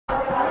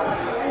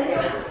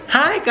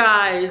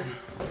guys,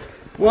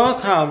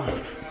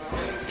 welcome.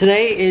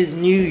 Today is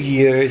New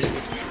Year's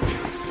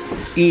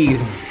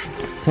Eve,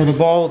 so the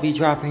ball will be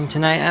dropping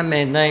tonight at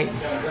midnight.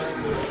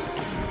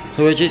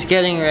 So we're just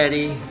getting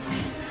ready.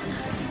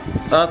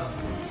 Up,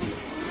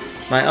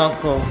 my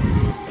uncle.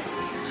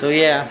 So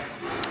yeah,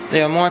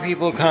 there are more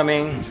people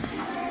coming.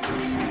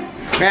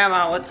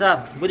 Grandma, what's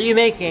up? What are you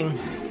making?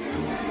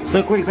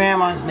 Look what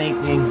Grandma's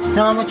making.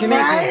 Tell them what you're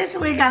making. Rice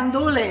with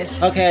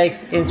gandules. Okay,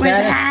 in Spanish. With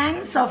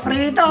ham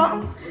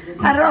sofrito.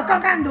 Arroz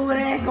con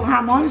gandules con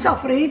jamón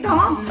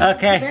sofrito.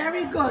 Okay.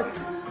 Very good.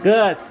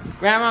 Good.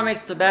 Grandma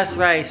makes the best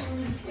rice.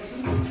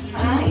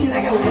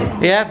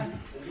 Yep.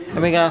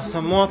 And we got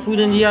some more food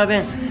in the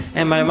oven.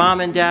 And my mom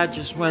and dad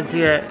just went to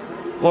get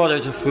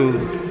orders of food.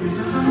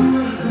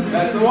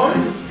 That's the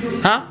one?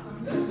 Huh?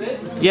 That's it?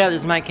 Yeah,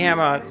 this is my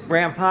camera.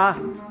 Grandpa.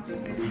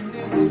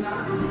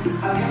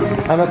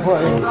 I'm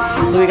recording.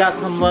 So we got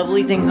some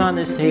lovely things on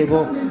this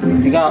table.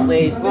 We got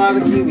Lay's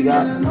barbecue. We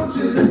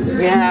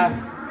have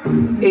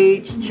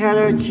aged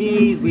cheddar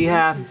cheese. We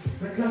have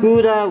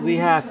Gouda. We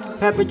have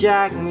pepper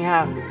jack, and we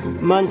have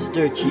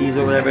Munster cheese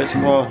or whatever it's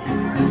called.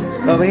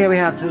 Over here we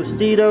have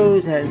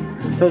Tostitos and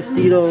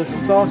Tostitos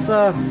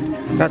salsa.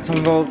 Got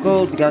some rolled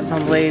gold. We got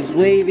some Lay's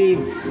wavy.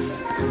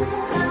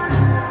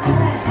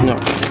 No.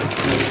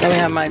 Then we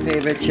have my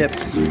favorite chips.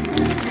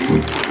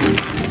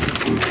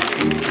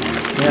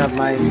 We have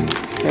my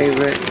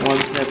favorite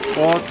ones of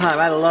all time.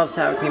 I love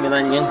sour cream and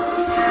onion.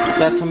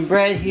 Got some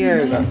bread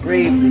here. We got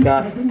grapes. We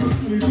got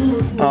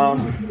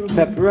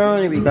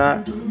pepperoni. We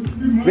got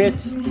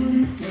Ritz.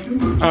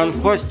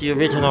 Of course, the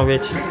original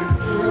Ritz.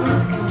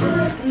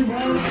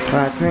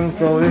 Got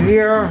drinks over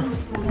here.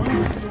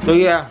 So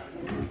yeah.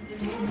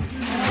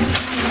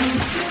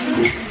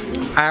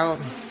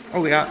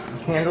 We got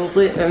candles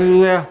lit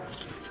everywhere.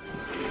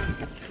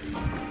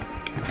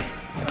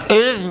 It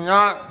is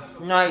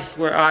not nice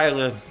where I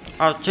live.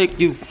 I'll take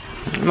you.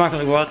 I'm not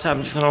gonna go outside.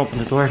 I'm just gonna open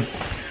the door.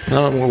 I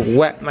don't want to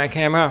wet my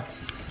camera.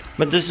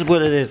 But this is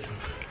what it is.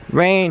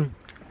 Rain.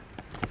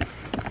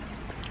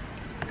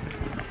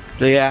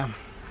 So yeah.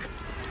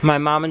 My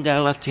mom and dad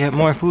left to get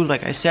more food,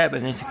 like I said,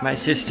 but they took my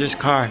sister's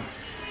car.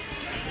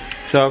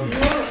 So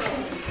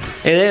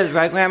it is,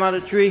 right, Grandma,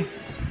 the tree?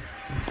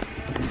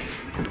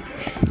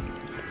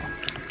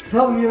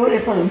 So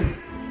beautiful.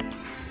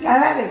 I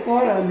like the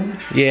color.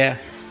 Yeah.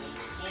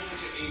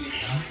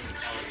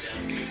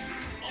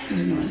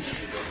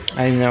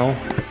 I know.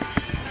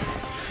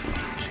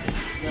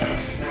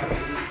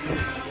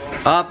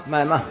 Up,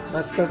 my mom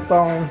left the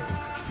phone.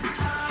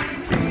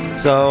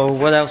 So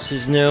what else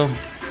is new?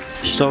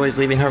 She's always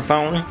leaving her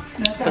phone,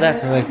 but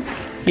that's alright.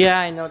 Yeah,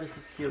 I know, this is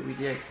cute. We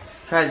did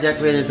try to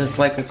decorate this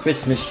like a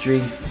Christmas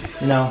tree,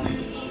 you know,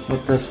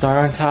 with the star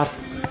on top.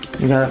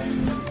 We got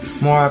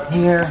more up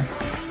here.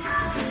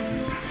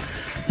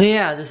 So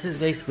yeah, this is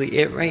basically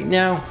it right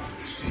now.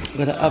 I'm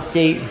gonna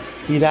update,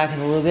 be back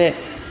in a little bit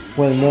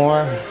when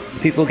more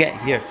people get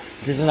here.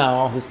 This is not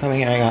all who's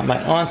coming. I got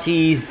my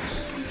aunties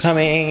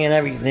coming and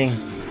everything,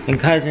 and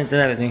cousins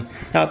and everything.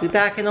 I'll be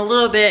back in a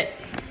little bit.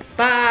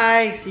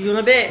 Bye, see you in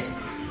a bit.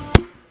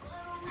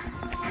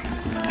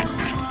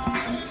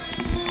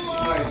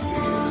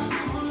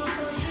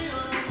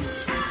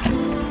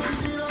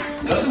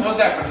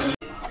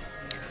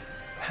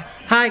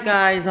 Hi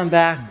guys, I'm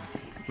back.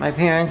 My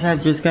parents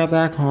have just got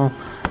back home.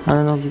 I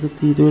don't know if you can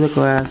see through the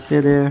glass.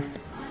 They're there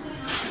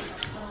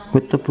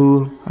with the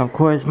food. Of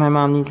course, my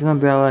mom needs an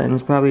umbrella, and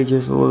it's probably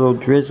just a little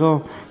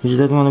drizzle. She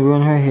doesn't want to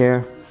ruin her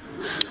hair.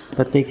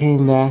 But they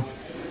came back.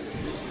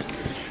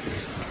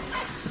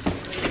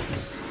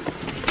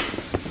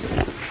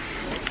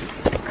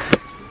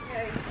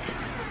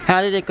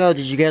 How did it go?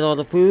 Did you get all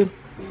the food?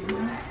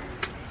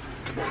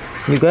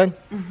 You good?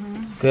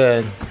 Mm-hmm.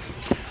 Good.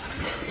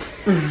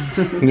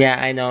 Yeah,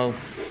 I know.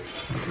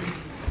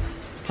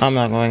 I'm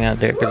not going out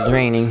there because it's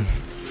raining.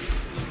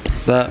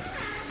 But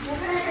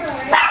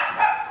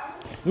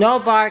no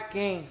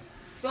barking.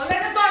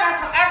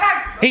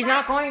 He's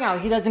not going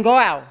out. He doesn't go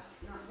out.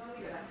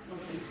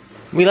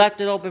 We left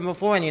it open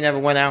before and he never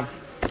went out.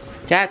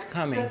 Dad's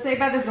coming. Just stay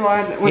by the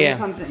door when he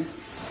comes in.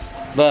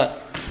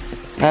 But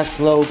that's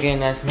Logan.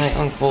 That's my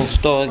uncle's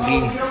doggy.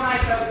 Oh, you don't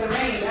like the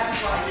rain.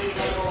 That's why he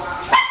doesn't go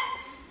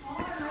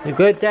out. You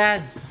good,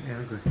 Dad? Yeah,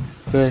 I'm good.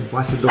 Good.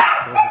 Watch the door.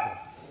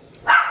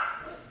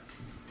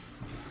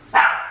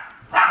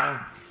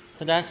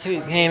 So that's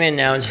who came in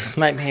now, just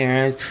my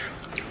parents.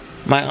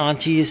 My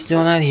auntie is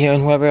still not here,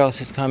 and whoever else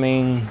is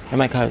coming, and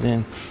my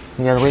cousin.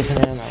 We gotta wait for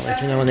them. I'll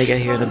let you know when they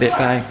get here in a bit.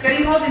 Bye. It's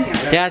getting cold in here.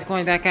 Dad's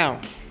going back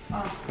out.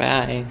 Oh.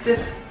 Bye. This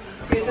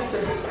to your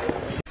sister.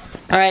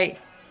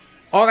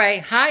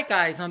 Alright, hi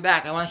guys, I'm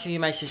back. I want to show you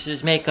my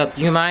sister's makeup.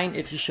 Do you mind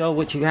if you show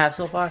what you have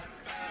so far?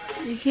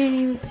 You can't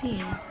even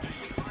see.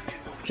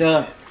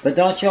 Sure, but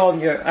don't show them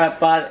your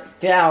body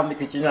down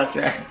because you're not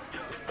dressed.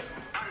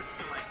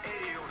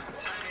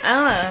 I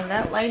don't know,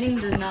 that lighting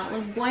does not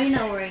look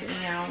bueno right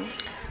now.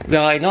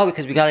 Well, I know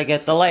because we gotta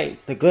get the light,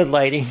 the good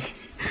lighting.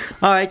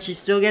 Alright, she's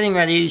still getting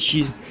ready.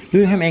 She's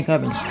doing her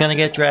makeup and she's gonna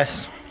get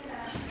dressed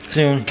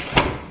soon.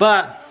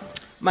 But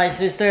My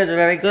sister is a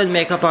very good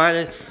makeup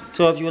artist.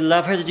 So if you would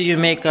love her to do your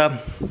makeup,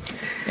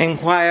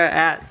 inquire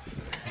at.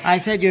 I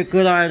said you're a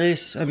good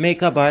artist, a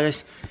makeup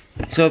artist.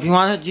 So if you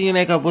want her to do your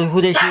makeup,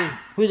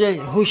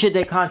 who should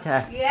they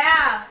contact?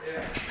 Yeah.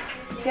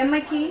 Get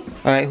my keys.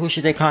 All right, who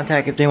should they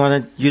contact if they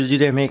want you to do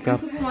their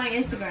makeup? My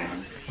Instagram.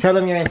 Tell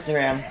them your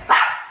Instagram.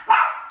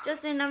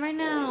 Just say not right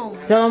now.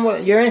 Tell them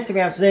what your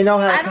Instagram so they know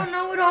how. I don't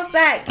know it off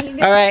back. Can you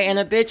get Alright, in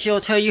a bit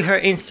she'll tell you her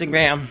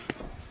Instagram.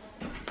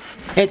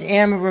 It's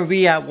Amber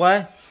Maria,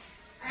 what?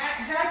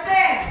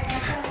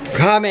 Justin!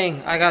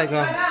 Coming, I gotta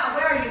go. Where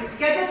are you?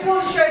 Get the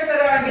 2 shirts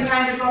that are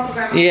behind the door for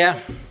grandma. Yeah,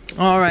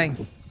 alright.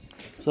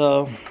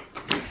 So,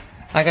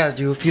 I gotta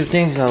do a few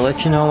things. I'll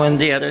let you know when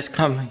the others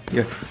come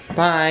here.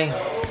 Bye.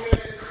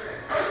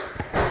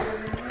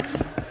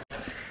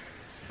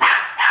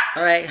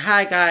 Alright,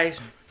 hi guys.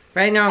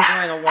 Right now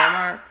I'm going to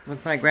Walmart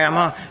with my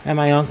grandma and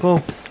my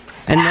uncle.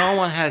 And no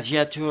one has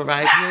yet to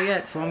arrive here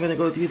yet, so I'm gonna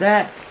go do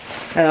that.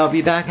 And I'll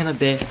be back in a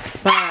bit.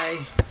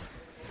 Bye.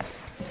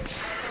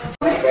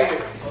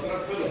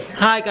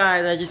 Hi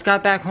guys, I just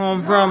got back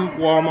home from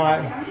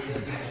Walmart.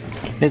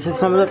 This is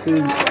some of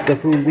the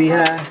food we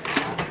have.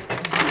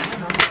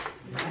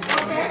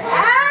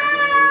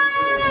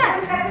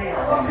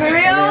 For real? We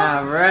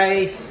have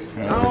rice.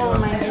 Oh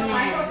my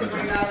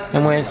goodness.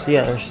 And where's the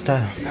other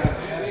stuff?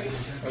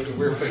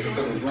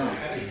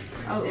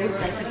 Oh,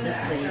 oops, I took this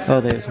plate.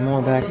 Oh, there's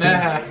more back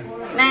there.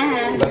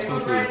 Nah. That's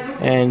good for you.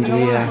 And we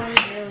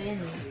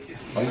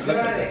Oh, you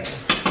left it.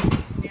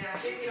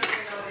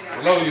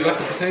 Hello, you left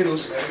the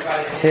potatoes.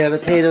 have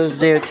potatoes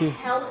there too.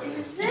 Help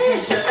is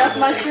this? Stuffed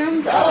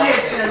mushrooms? Oh.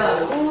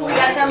 Ooh, we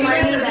got that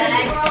money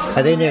back.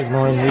 I think there's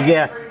more in here.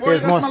 Yeah,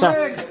 there's more stuff.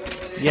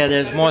 Yeah,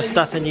 there's more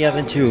stuff in the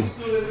oven too.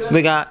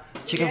 We got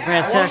chicken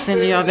frances in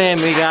the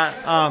oven. We got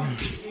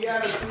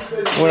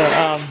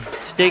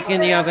steak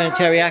in the oven,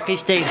 teriyaki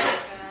steak.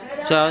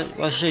 So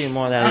I'll show you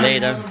more of that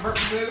later.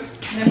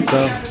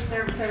 So,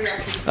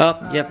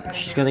 oh, yep,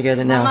 she's gonna get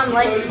it now. Mom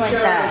likes like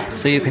that.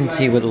 So you can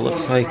see what it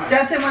looks like.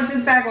 Justin wants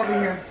his bag over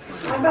here.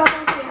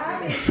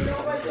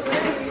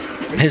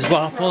 His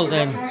waffles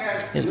and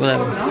his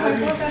whatever.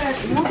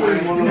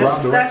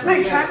 That's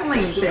my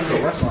traveling thing.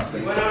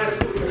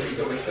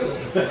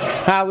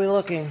 How are we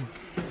looking?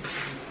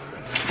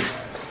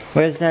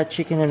 Where's that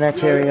chicken and that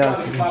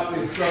teriyaki?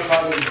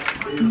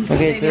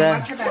 Okay, so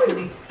that.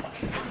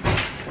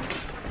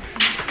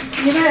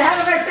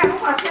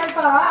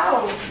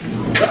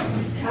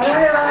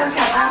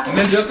 And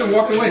then Justin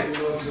walks away.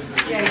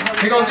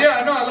 He goes, yeah,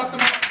 I know, I left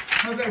them.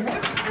 I was like,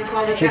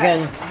 what?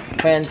 Chicken,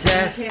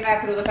 frances, Came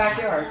back through the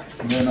backyard.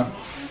 Yeah, no.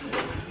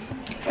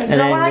 and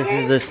then this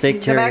is the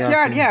steak The teriyaki.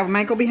 backyard, yeah,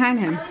 Michael behind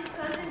him.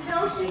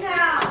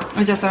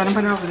 I just saw him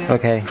put it over there.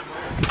 Okay.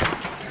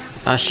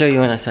 I'll show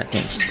you in a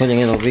second. Just putting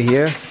it over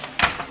here.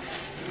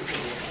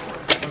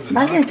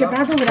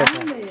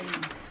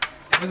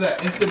 Is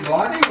that instant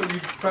blotting or you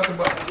press a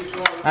button?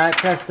 I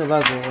pressed the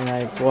button when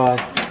I bought.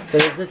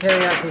 But it's the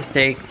teriyaki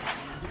steak.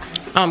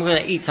 I'm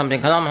gonna eat something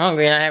because I'm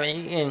hungry and I haven't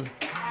eaten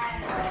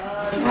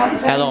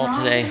at all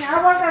today.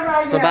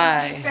 So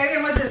bye.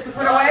 Megan, what's this to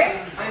put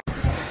away?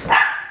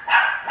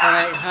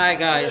 Alright, hi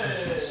guys.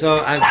 So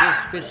I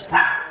just was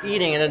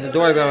eating and then the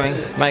door going.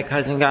 My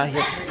cousin got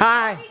here.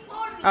 Hi!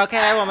 Okay,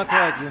 I won't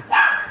record you.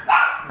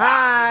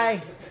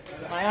 Hi!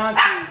 My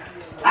auntie.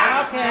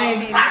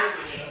 Okay.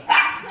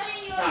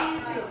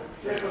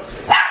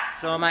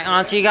 So my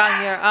auntie got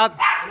here. Up.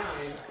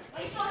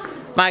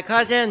 My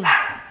cousin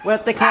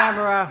with the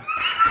camera.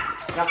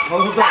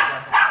 Close the door.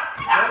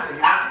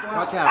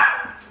 Watch out.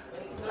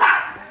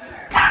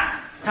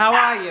 How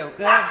are you?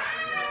 Good?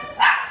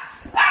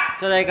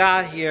 So they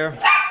got here.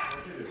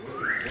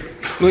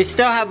 We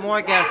still have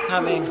more guests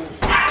coming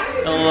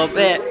in a little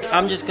bit.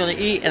 I'm just gonna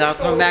eat and I'll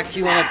come back to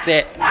you in a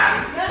bit.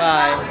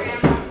 Bye.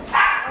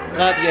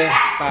 Love you.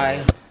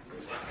 Bye.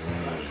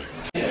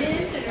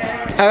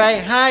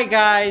 Alright, hi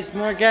guys.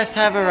 More guests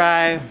have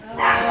arrived.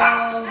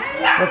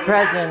 The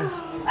presents.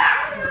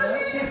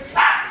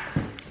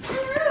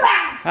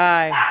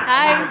 Hi.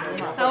 Hi.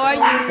 How are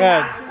you?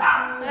 Good.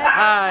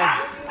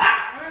 Hi.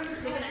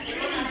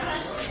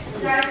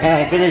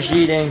 I finished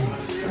eating.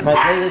 My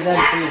plate is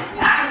empty.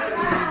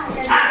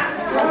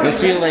 We'll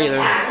see you later.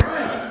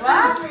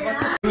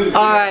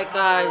 Alright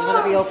guys, I'm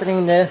gonna be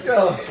opening this.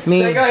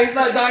 Me. That guy, he's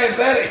not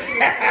diabetic.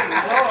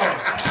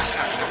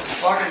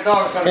 Fucking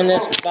dog. In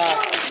this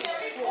box.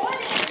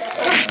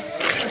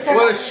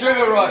 What a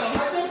sugar rush.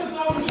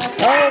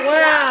 Oh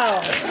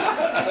wow!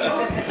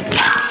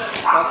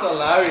 That's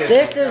hilarious.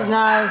 This is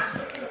nice.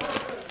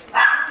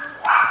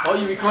 Oh,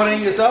 you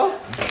recording yourself?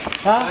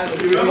 Huh?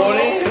 You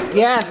recording?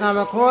 Yes, I'm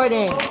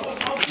recording.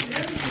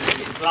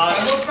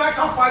 I look back,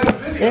 I'll find the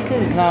video. This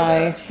is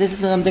nice. This is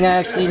something I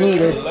actually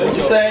needed. What'd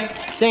you say?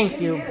 Thank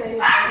you.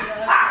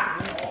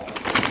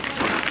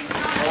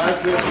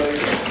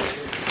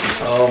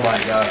 Oh my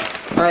god.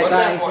 Alright What's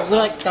that guys, for?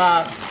 look,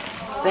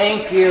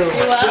 thank you.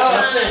 You're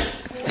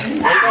welcome.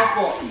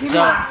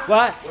 So,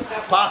 what?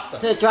 Pasta.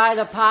 To dry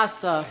the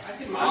pasta.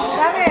 Dame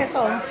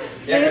eso.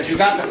 Yeah, because you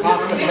got the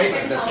pasta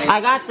maker. The thing.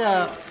 I got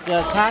the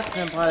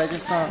pasta part, I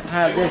just don't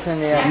have this in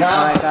there.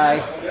 Alright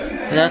guys.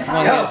 That's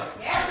one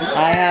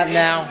I have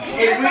now.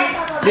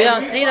 We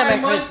don't see them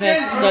at Christmas,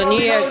 so New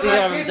Year's we give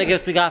them the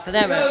gifts we got for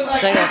them,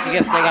 and they got the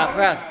gifts they got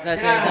for us.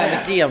 That's the only time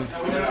we see them.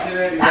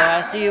 So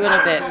I'll see you in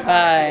a bit.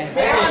 Bye.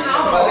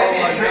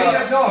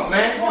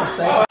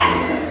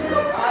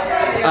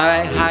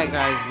 Alright, hi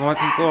guys. More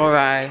people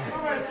arrive.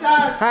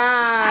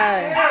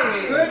 Hi!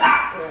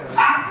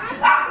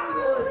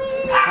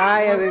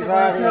 Hi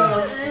everybody.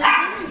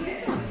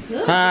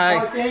 Hi,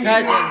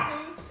 cousin.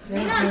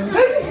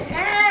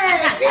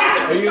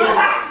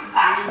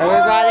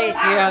 Everybody's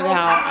here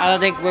now. I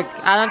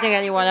don't think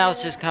anyone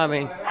else is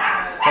coming.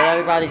 But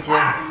everybody's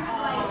here.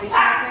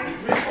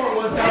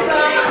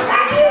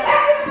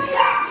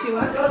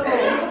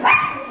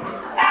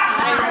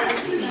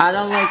 I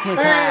don't like his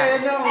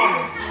hat.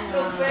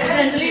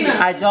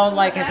 I don't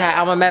like his hat.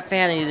 I'm a Met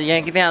fan and he's a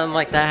Yankee fan. I don't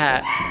like that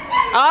hat.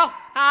 Oh,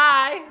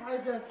 hi.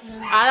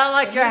 I don't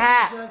like your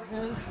hat.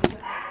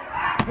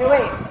 Hey,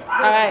 wait.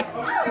 Alright.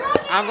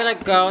 I'm gonna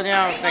go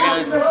now.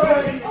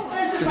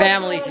 The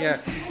family's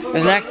here.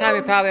 The next time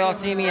you probably all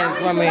see me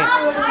is when we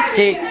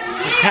see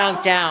the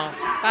countdown.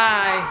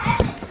 Bye.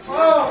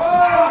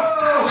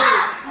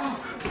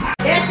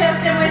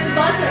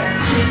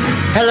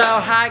 Hello,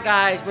 hi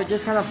guys. We're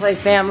just gonna play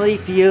Family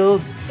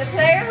Feud. The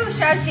player who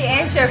shouts the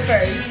answer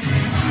first.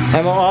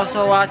 And we're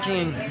also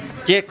watching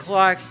Dick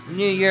Clark's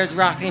New Year's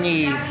Rockin'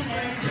 Eve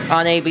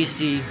on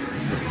ABC.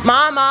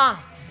 Mama!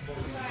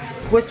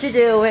 What you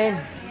doing?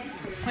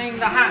 Cleaning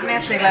the hot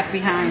mess they left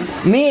behind.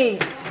 Me?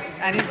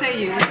 I didn't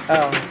say you.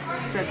 Oh.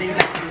 Said they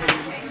left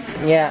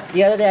behind. Yeah,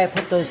 the other day I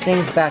put those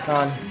things back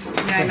on.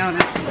 Yeah, I know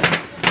that.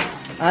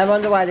 I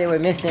wonder why they were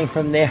missing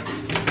from there.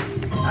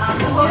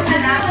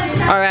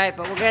 Alright,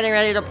 but we're getting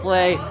ready to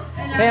play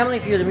Family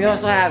Feud. And we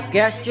also have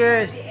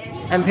Gestures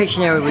and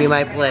Pictionary we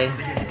might play.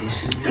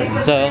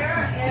 So,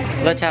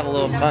 let's have a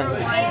little fun.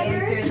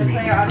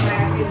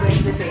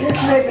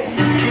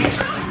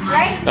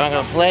 So I'm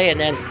gonna play and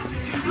then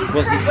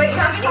we'll see. Wait,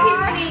 how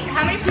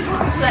many people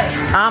can play?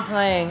 I'm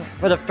playing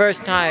for the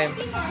first time.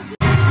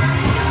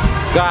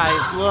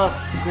 Guys, look,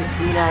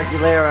 Christina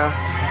Aguilera.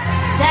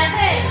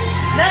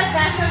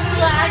 That's what we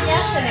learned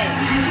yesterday.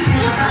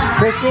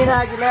 Christina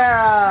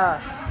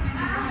Aguilera.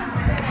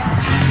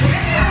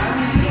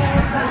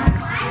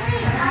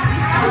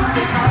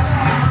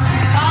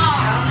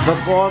 The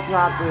ball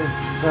drop is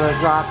gonna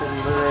drop in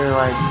literally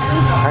like,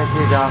 I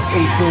think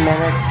 18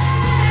 minutes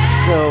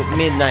till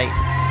midnight.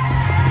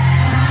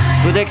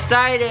 Who's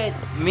excited?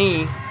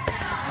 Me.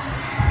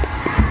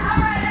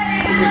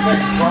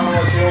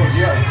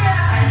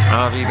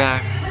 I'll be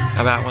back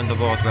about when the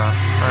ball drops.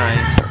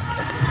 Alright.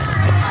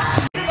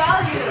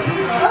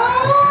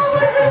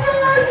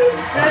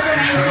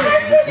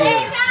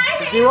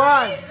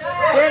 51,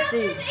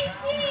 50.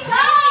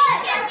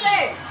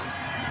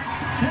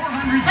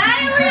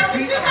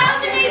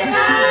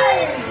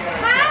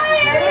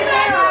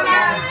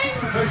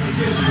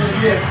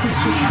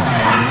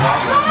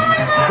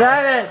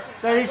 Seven,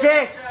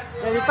 36,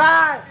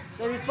 35,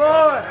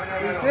 34,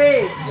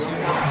 33,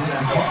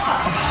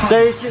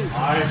 32.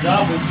 Alright,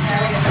 double.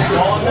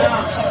 Slow it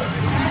down.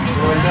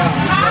 Slow it down.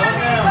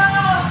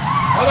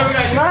 Slow it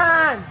down. Come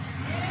on.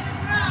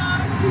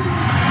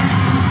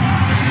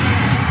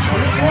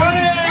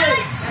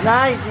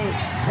 19,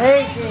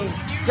 18,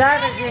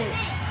 17,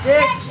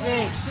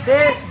 16,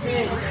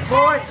 15,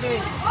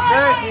 14,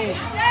 13,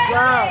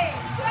 12,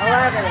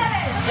 11,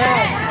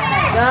 10,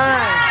 9,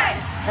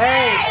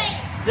 8,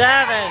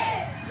 7,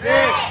 6,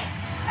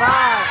 5,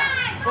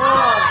 4,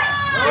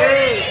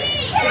 3,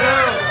 2, 1.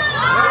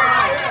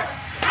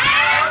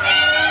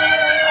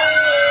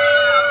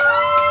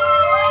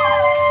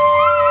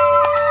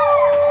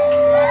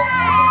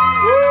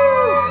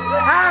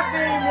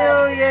 Happy New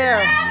Year!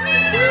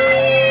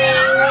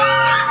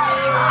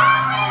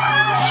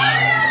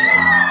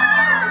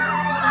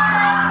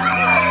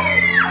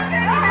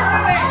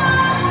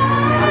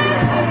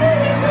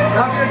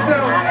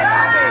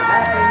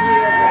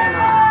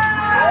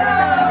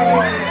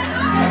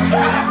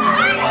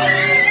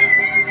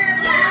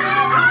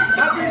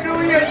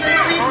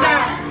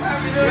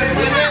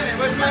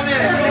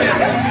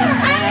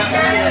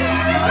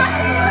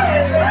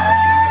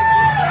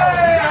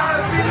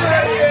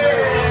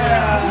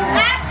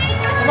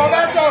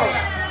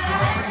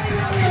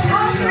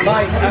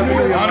 Bye. I don't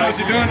know what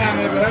you're doing down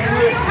there, but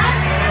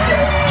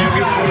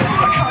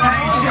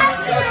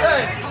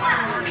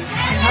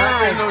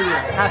happy New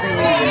Year. Happy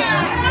New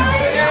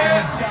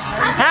Year.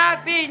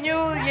 Happy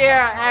New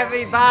Year,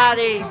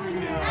 everybody.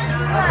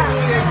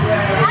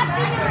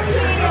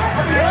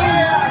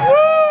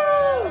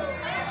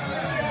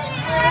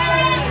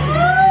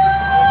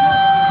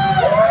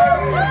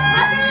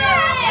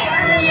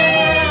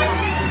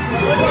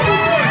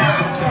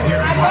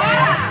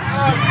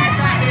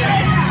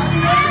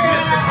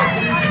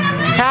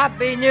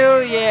 Happy New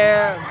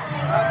Year!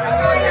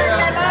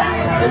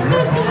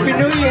 Happy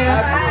New Year.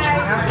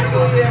 Happy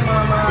New Year,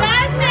 Mama.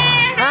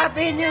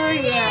 Happy New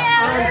Year,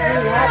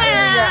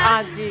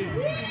 Auntie.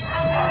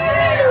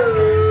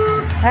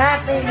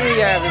 Happy New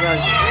Year,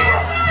 everybody.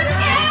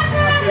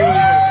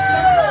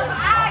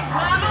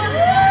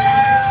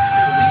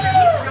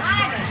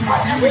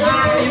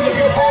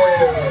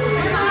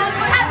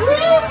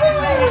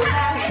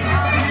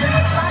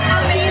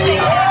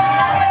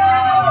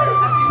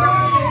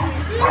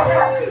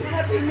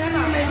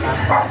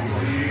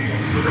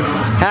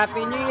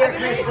 Happy New Year,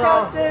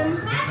 Crystal.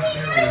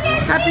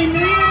 Happy New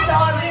Year,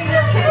 darling.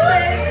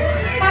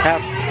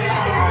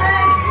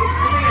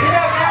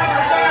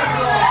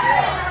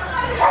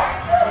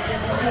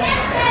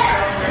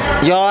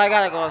 Yo, I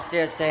gotta go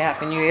upstairs to say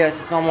Happy New Year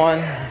to someone.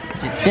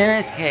 To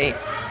Dennis Kate.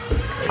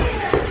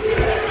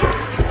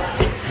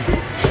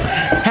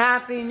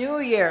 Happy New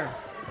Year.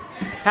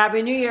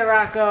 Happy New Year,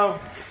 Rocco.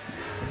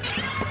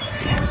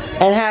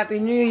 And Happy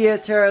New Year,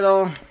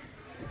 Turtle.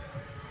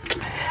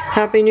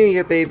 Happy New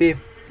Year, baby.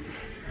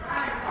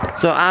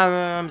 So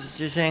I'm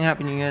just saying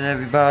Happy New Year to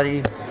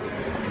everybody.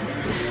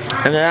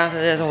 And then after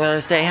this, I'm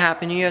gonna say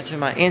Happy New Year to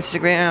my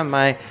Instagram,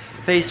 my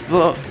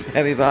Facebook,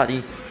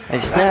 everybody.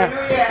 And Snap. Happy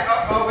New Year.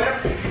 Oh,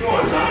 where you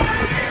going, son?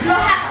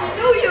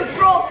 Happy New Year,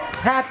 bro.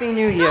 Happy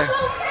New Year.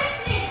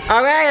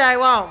 Alright, I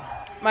won't.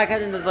 My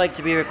cousin doesn't like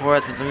to be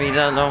recorded for some reason,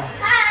 I don't know.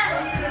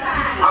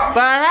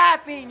 But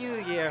Happy New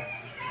Year.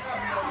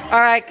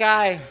 Alright,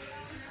 guys.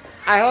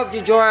 I hope you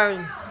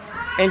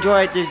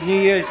enjoyed this New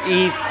Year's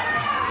Eve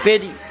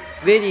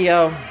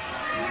video.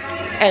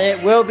 And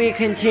it will be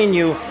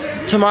continued.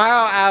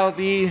 Tomorrow I will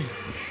be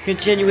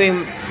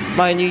continuing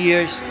my New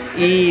Year's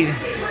Eve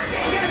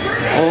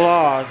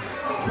vlog.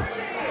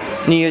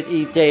 New Year's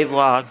Eve day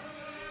vlog.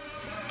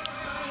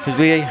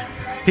 Because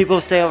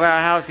people stay over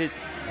our house because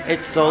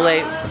it's so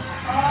late.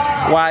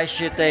 Why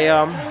should they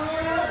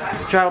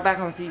travel back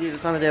home to see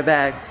some of their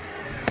bags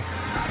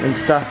and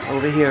stuff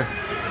over here?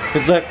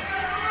 Because look,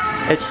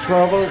 it's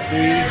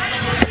 12:03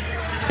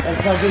 and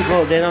some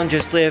people, they don't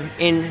just live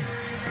in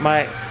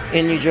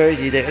New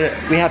Jersey.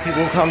 We have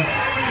people who come,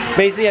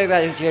 basically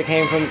everybody who's here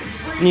came from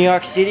New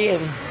York City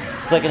and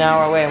it's like an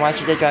hour away, and why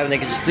should they drive when they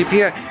can just sleep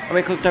here? And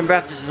we cooked them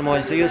breakfast this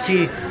morning, so you'll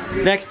see,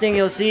 next thing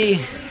you'll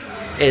see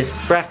is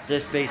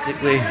breakfast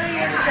basically.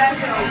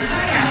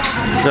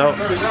 So,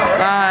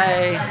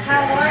 bye.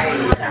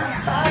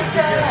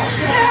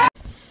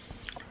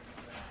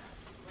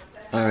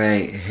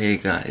 Alright, hey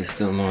guys,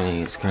 good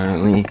morning. It's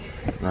currently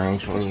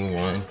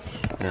 9:21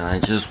 and I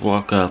just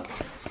woke up.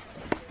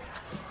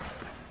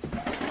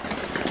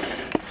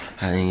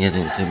 I didn't get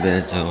into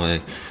bed till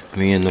like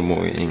 3 in the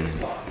morning.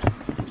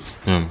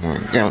 I'm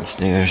going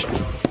downstairs.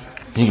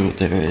 See what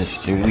there is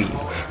to eat.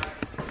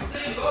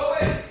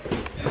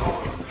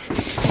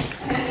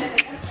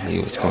 See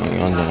what's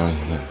going on down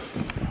here.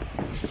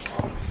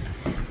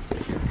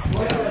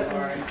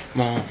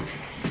 Mom,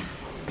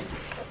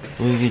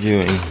 what are you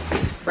doing?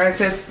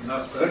 Breakfast.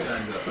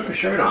 Put a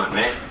shirt on,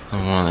 man. I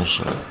want a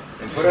shirt.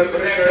 Put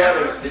a shirt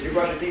on. Did you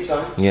brush your teeth,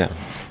 son? Yeah.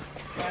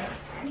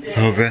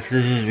 So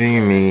breakfast is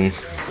being made.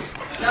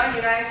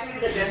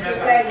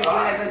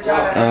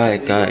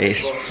 Alright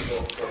guys,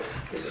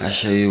 I'll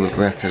show you what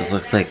breakfast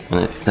looks like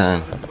when it's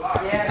done.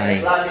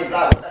 Hi.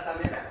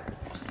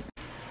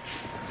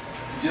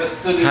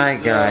 Hi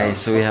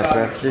guys, so we have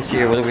breakfast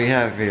here. What do we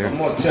have here?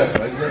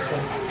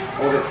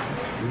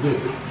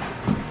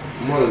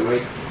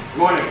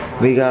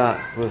 We got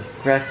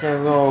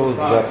crescent rolls, we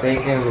got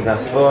bacon, we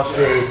got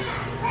sausage,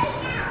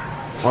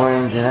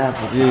 orange and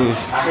apple juice. I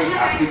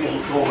hate people who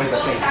throw away the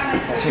thing.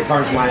 That shit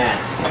burns my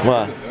ass.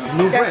 What?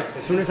 New bread.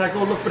 As soon as I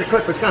go look for the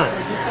clip, it's gone.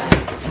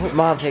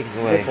 Mom takes it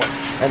away.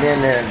 And then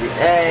there's the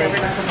eggs.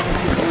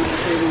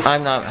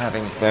 I'm not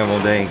having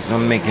scrambled eggs.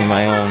 I'm making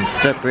my own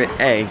separate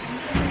eggs.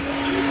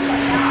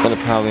 Gonna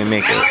probably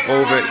make it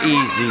over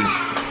easy.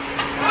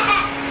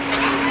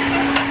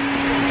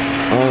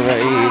 Over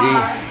easy.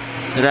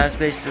 So that's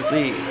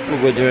basically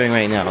what we're doing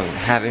right now,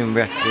 having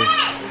breakfast.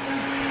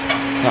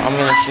 So I'm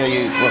gonna show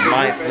you what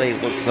my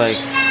plate looks like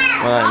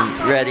when I'm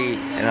ready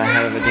and I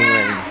have everything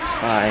ready.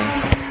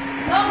 Bye.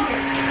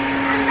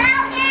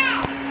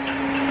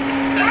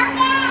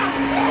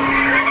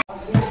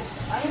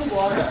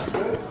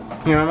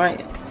 Here are my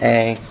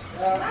eggs.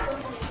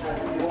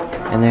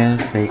 And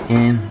there's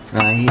bacon.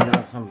 And I heated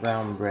up some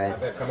brown bread.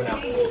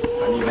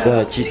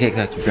 The Cheesecake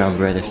Factory brown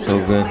bread is so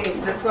good.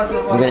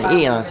 I'm gonna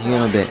eat on it in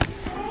a bit.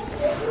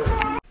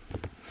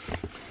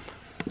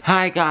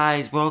 Hi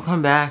guys,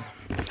 welcome back.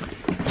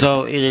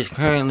 So it is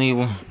currently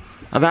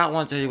about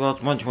 1:30, well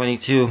it's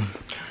 1:22.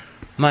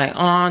 My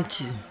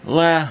aunt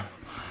left,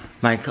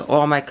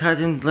 all my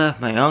cousins left,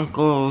 my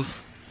uncles,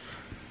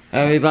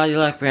 everybody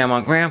left, grandma,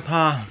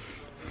 grandpa,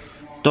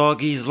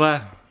 doggies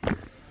left.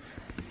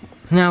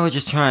 Now we're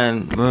just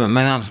trying, my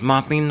mom's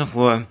mopping the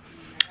floor.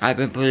 I've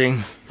been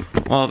putting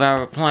all of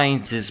our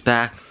appliances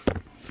back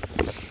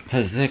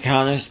because the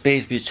counter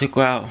space, we took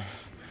out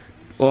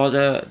all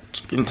the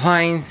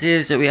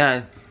appliances that we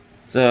had.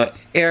 The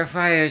air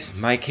fryers,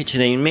 my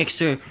KitchenAid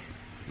mixer,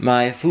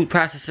 my food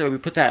processor. We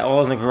put that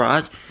all in the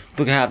garage.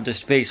 We can have the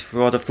space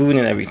for all the food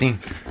and everything.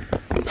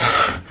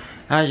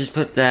 I just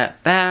put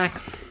that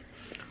back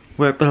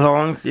where it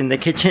belongs, in the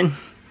kitchen.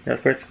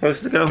 That's where it's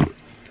supposed to go.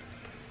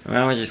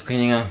 Now we're just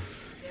cleaning up.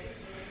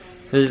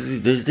 This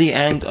is the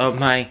end of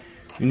my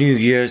New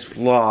Year's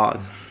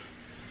vlog.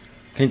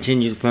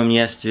 Continued from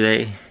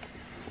yesterday.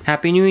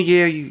 Happy New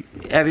Year,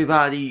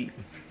 everybody.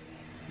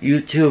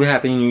 You too,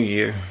 Happy New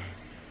Year.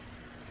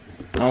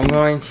 I'm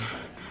going to...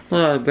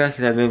 Well, I've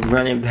been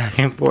running back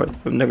and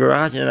forth from the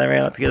garage, and I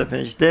ran up here to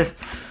finish this.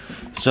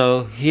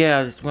 So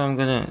yeah, this is what I'm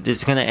gonna. This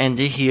is gonna end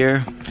it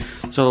here.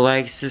 So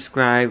like,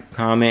 subscribe,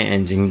 comment,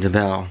 and ding the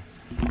bell.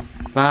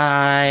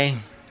 Bye.